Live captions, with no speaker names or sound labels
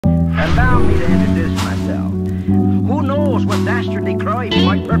allow me to introduce myself. Who knows what dastardly crime he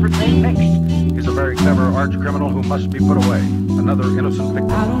might perpetrate next? He's a very clever arch criminal who must be put away. Another innocent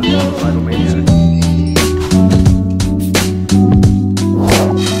victim of the suicidal maniac.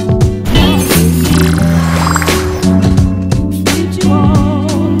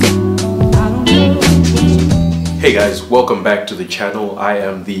 Hey guys, welcome back to the channel. I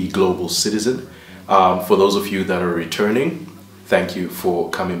am the Global Citizen. For those of you that are returning, thank you for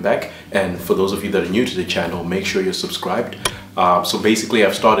coming back, and for those of you that are new to the channel, make sure you're subscribed. So basically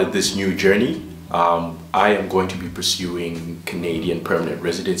I've started this new journey. I am going to be pursuing Canadian permanent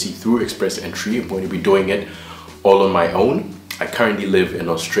residency through Express Entry. I'm going to be doing it all on my own. I currently live in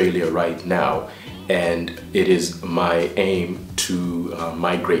Australia right now, and it is my aim to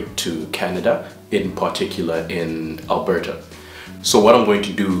migrate to Canada, in particular in Alberta. So what I'm going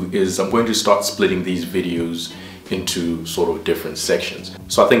to do is I'm going to start splitting these videos into sort of different sections.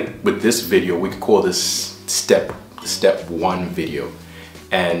 So I think with this video, we could call this step 1 video.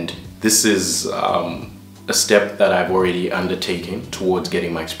 And this is a step that I've already undertaken towards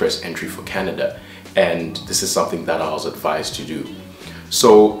getting my Express Entry for Canada. And this is something that I was advised to do.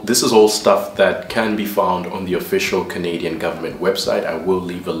 So this is all stuff that can be found on the official Canadian government website. I will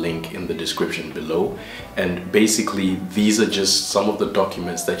leave a link in the description below. And basically, these are just some of the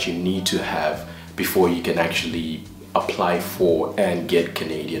documents that you need to have before you can actually apply for and get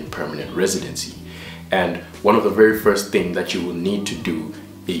Canadian permanent residency. And one of the very first things that you will need to do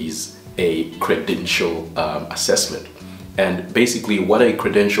is a credential assessment. And basically what a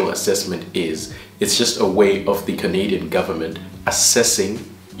credential assessment is, it's just a way of the Canadian government assessing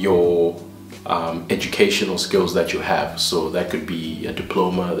your educational skills that you have. So that could be a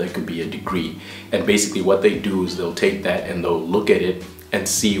diploma, that could be a degree. And basically what they do is they'll take that and they'll look at it and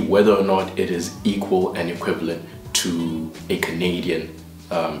see whether or not it is equal and equivalent to a Canadian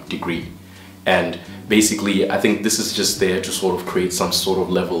degree. And basically, I think this is just there to sort of create some sort of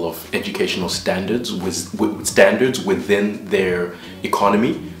level of educational standards within their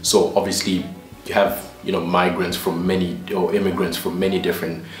economy. So obviously you have, migrants from immigrants from many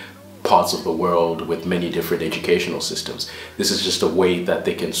different parts of the world with many different educational systems. This is just a way that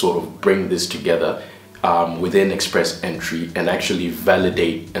they can sort of bring this together within Express Entry and actually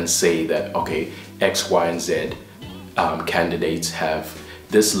validate and say that, okay, X, Y, and Z candidates have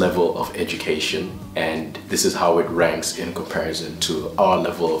this level of education, and this is how it ranks in comparison to our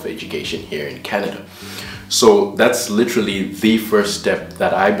level of education here in Canada. So that's literally the first step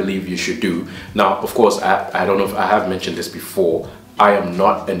that I believe you should do. Now, of course, I don't know if I have mentioned this before, I am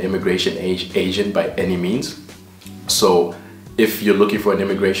not an immigration agent by any means. So if you're looking for an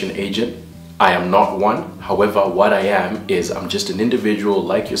immigration agent, I am not one. However, what I am is I'm just an individual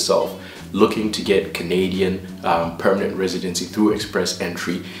like yourself looking to get Canadian permanent residency through Express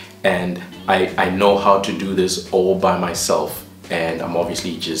Entry, and I know how to do this all by myself, and I'm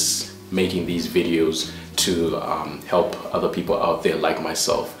obviously just making these videos to help other people out there like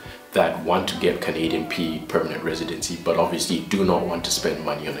myself that want to get Canadian permanent residency but obviously do not want to spend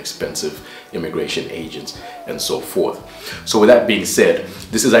money on expensive immigration agents and so forth. So with that being said,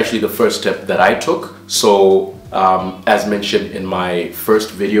 this is actually the first step that I took. So as mentioned in my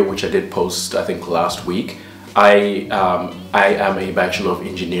first video, which I did post I think last week, I am a Bachelor of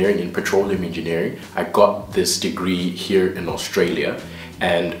Engineering in Petroleum Engineering. I got this degree here in Australia,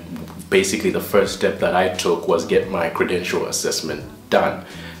 and basically the first step that I took was get my credential assessment done.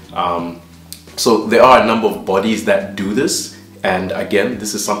 So there are a number of bodies that do this, and again,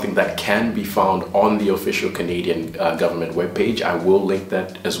 this is something that can be found on the official Canadian government webpage. I will link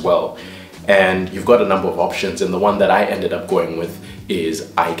that as well. And you've got a number of options, and the one that I ended up going with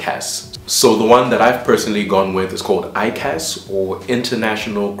is ICAS. So the one that I've personally gone with is called ICAS, or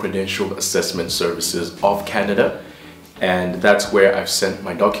International Credential Assessment Services of Canada. And that's where I've sent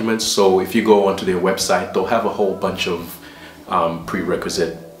my documents. So if you go onto their website, they'll have a whole bunch of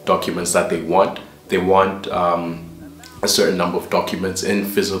prerequisite documents that they want. They want a certain number of documents in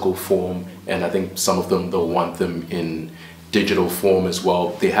physical form, and I think some of them they'll want them in digital form as well.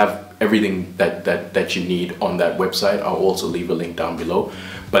 They have everything that you need on that website. I'll also leave a link down below.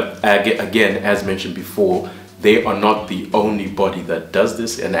 But again, as mentioned before, they are not the only body that does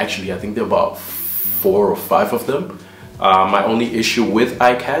this, and actually I think there are about 4 or 5 of them. My only issue with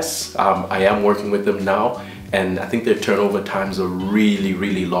ICAS, I am working with them now, and I think their turnover times are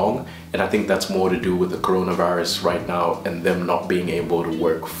really long, and I think that's more to do with the coronavirus right now and them not being able to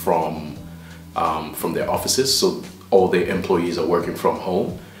work from their offices. So all their employees are working from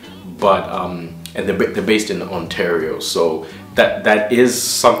home, but and they're based in Ontario, so that is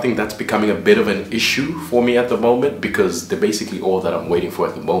something that's becoming a bit of an issue for me at the moment, because they're basically all that I'm waiting for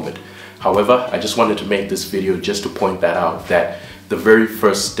at the moment. However, I just wanted to make this video just to point that out, that the very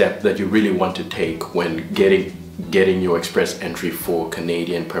first step that you really want to take when getting your express entry for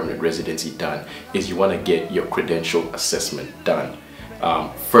Canadian permanent residency done is you want to get your credential assessment done.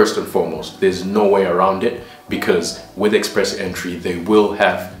 First and foremost, there's no way around it, because with express entry they will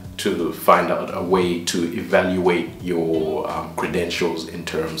have to find out a way to evaluate your credentials in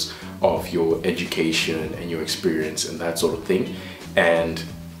terms of your education and your experience and that sort of thing, and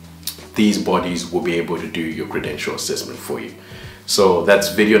these bodies will be able to do your credential assessment for you. So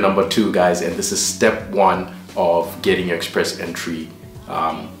that's video number 2, guys, and this is step 1 of getting your express entry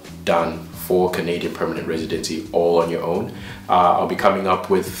done for Canadian permanent residency all on your own. I'll be coming up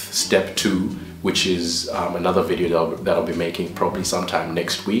with step 2, which is another video that I'll be making probably sometime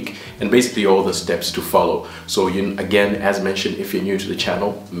next week, and basically all the steps to follow. So again, as mentioned, if you're new to the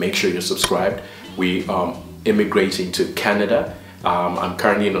channel, make sure you're subscribed. We are immigrating to Canada. I'm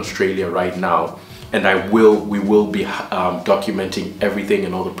currently in Australia right now, and we will be documenting everything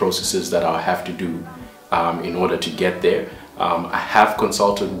and all the processes that I'll have to do in order to get there. I have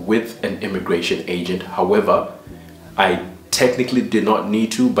consulted with an immigration agent. However, I technically did not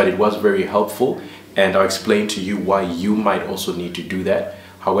need to, but it was very helpful, and I'll explain to you why you might also need to do that.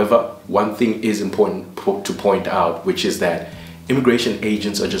 However, one thing is important to point out, which is that immigration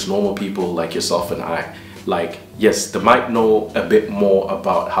agents are just normal people like yourself and I. Like, yes, they might know a bit more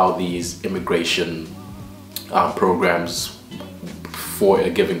about how these immigration programs for a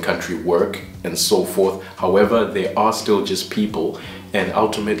given country work and so forth. However, they are still just people, and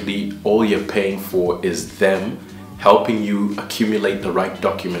ultimately all you're paying for is them helping you accumulate the right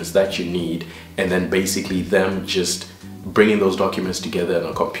documents that you need, and then basically them just bringing those documents together on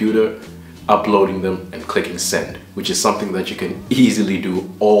a computer, uploading them and clicking send, which is something that you can easily do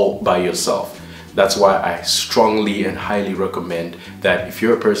all by yourself. That's why I strongly and highly recommend that if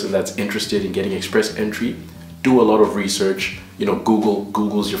you're a person that's interested in getting express entry, do a lot of research. You know,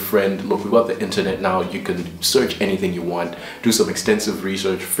 Google's your friend. Look, we've got the internet now. You can search anything you want, do some extensive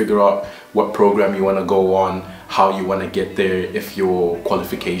research, figure out what program you want to go on, how you want to get there, if your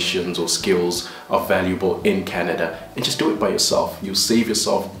qualifications or skills are valuable in Canada, and just do it by yourself. You'll save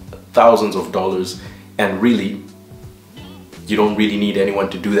yourself thousands of dollars, and really, you don't really need anyone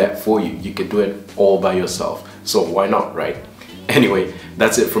to do that for you. You can do it all by yourself. So why not, right? Anyway,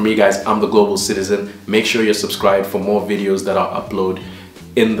 that's it for me, guys. I'm the Global Citizen. Make sure you're subscribed for more videos that I'll upload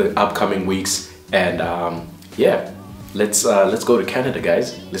in the upcoming weeks. And yeah, let's go to Canada,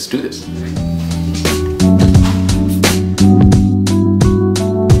 guys. Let's do this.